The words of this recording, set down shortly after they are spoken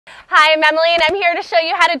Hi, I'm Emily and I'm here to show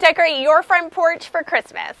you how to decorate your front porch for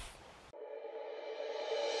Christmas.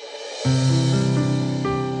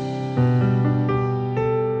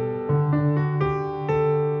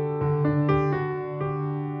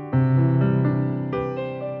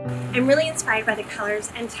 I'm really inspired by the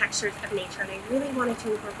colors and textures of nature, and I really wanted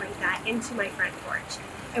to incorporate that into my front porch.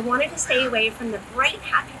 I wanted to stay away from the bright,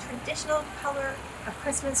 happy, traditional color of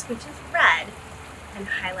Christmas, which is red, and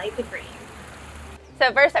highlight the green.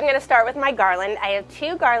 So first I'm going to start with my garland. I have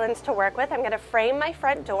 2 garlands to work with. I'm going to frame my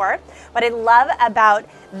front door. What I love about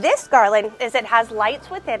this garland is it has lights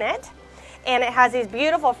within it, and it has these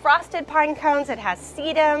beautiful frosted pine cones. It has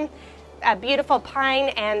sedum, beautiful pine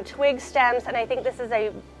and twig stems, and I think this is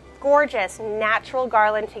a gorgeous natural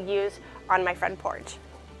garland to use on my front porch.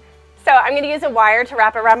 So I'm going to use a wire to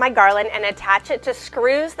wrap around my garland and attach it to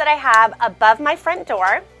screws that I have above my front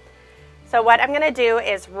door. So what I'm going to do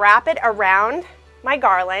is wrap it around my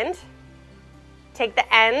garland, take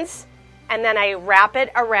the ends, and then I wrap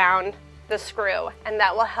it around the screw, and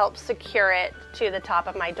that will help secure it to the top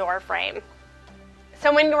of my door frame.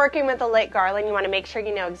 So when you're working with a lit garland, you want to make sure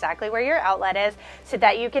you know exactly where your outlet is so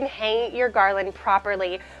that you can hang your garland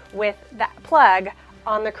properly with that plug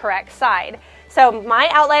on the correct side. So my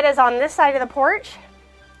outlet is on this side of the porch,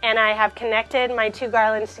 and I have connected my 2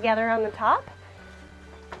 garlands together on the top.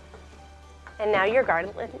 And now your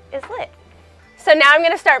garland is lit. So now I'm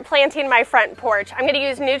going to start planting my front porch. I'm going to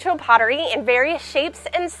use neutral pottery in various shapes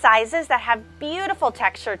and sizes that have beautiful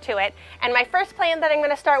texture to it. And my first plant that I'm going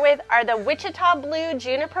to start with are the Wichita Blue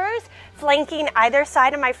junipers flanking either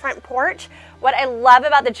side of my front porch. What I love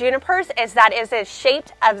about the junipers is that it is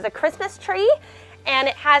shaped of the Christmas tree, and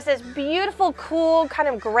it has this beautiful, cool, kind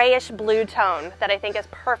of grayish blue tone that I think is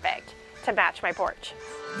perfect to match my porch.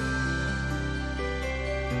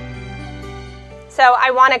 So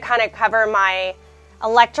I want to kind of cover my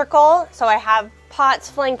electrical, so I have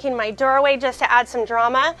pots flanking my doorway just to add some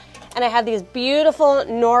drama, and I have these beautiful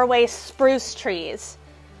Norway spruce trees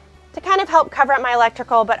to kind of help cover up my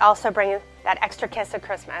electrical but also bring that extra kiss of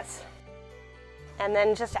Christmas. And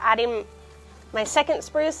then just adding my second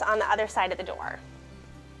spruce on the other side of the door.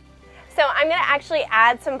 So I'm going to actually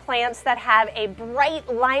add some plants that have a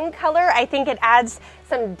bright lime color. I think it adds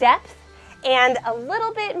some depth and a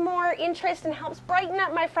little bit more interest and helps brighten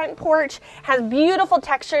up my front porch. Has beautiful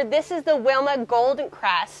texture. This is the Wilma Golden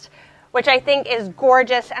Crest, which I think is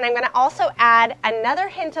gorgeous, and I'm going to also add another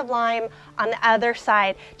hint of lime on the other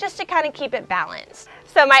side just to kind of keep it balanced.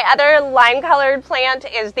 So my other lime colored plant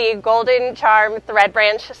is the Golden Charm Thread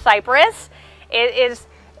Branch Cypress. It is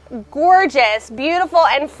gorgeous, beautiful,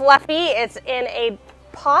 and fluffy. It's in a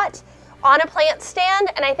pot on a plant stand,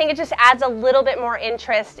 and I think it just adds a little bit more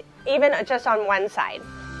interest even just on one side.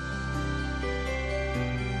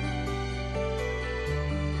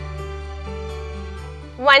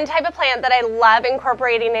 One type of plant that I love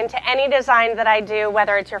incorporating into any design that I do,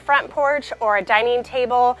 whether it's your front porch or a dining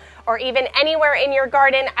table or even anywhere in your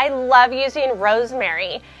garden, I love using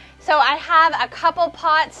rosemary. So I have a couple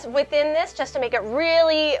pots within this just to make it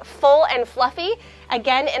really full and fluffy.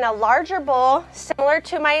 Again, in a larger bowl, similar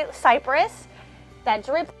to my cypress, that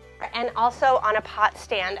drip, and also on a pot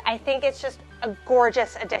stand. I think it's just a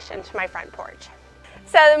gorgeous addition to my front porch.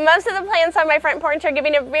 So most of the plants on my front porch are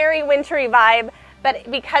giving a very wintry vibe,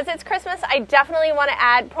 but because it's Christmas, I definitely want to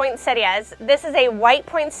add poinsettias. This is a white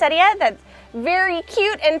poinsettia that's very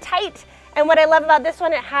cute and tight. And what I love about this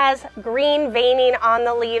one, it has green veining on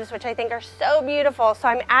the leaves, which I think are so beautiful. So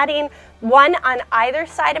I'm adding one on either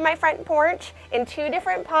side of my front porch in 2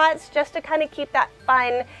 different pots just to kind of keep that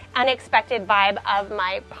fun, unexpected vibe of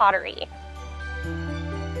my pottery.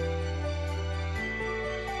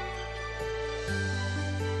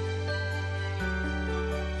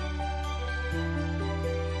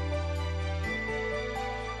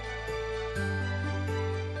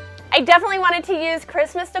 I definitely wanted to use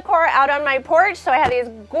Christmas decor out on my porch, so I have these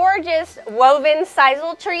gorgeous woven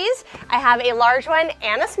sisal trees. I have a large one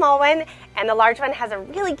and a small one, and the large one has a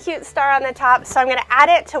really cute star on the top, so I'm going to add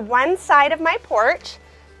it to one side of my porch.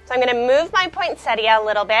 So I'm going to move my poinsettia a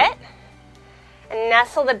little bit and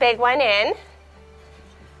nestle the big one in,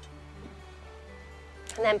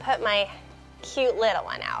 and then put my cute little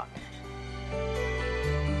one out.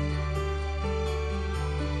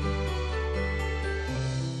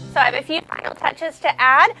 So I have a few final touches to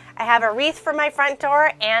add. I have a wreath for my front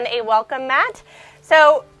door and a welcome mat.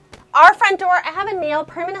 So our front door, I have a nail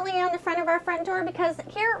permanently on the front of our front door because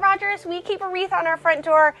here at Rogers, we keep a wreath on our front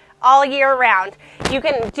door all year round. You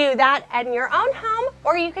can do that in your own home,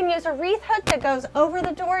 or you can use a wreath hook that goes over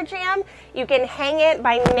the door jamb. You can hang it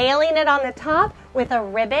by nailing it on the top with a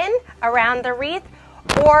ribbon around the wreath,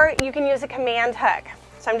 or you can use a command hook.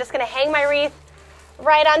 So I'm just gonna hang my wreath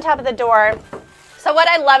right on top of the door. So what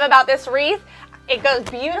I love about this wreath, it goes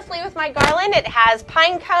beautifully with my garland. It has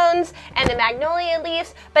pine cones and the magnolia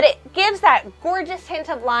leaves, but it gives that gorgeous hint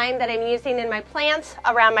of lime that I'm using in my plants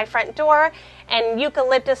around my front door, and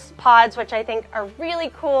eucalyptus pods, which I think are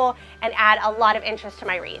really cool and add a lot of interest to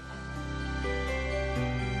my wreath.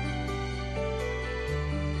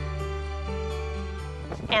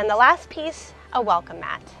 And the last piece, a welcome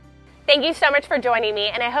mat. Thank you so much for joining me,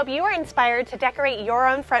 and I hope you are inspired to decorate your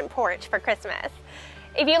own front porch for Christmas.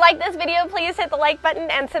 If you like this video, please hit the like button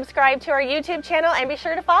and subscribe to our YouTube channel, and be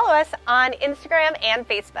sure to follow us on Instagram and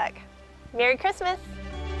Facebook. Merry Christmas!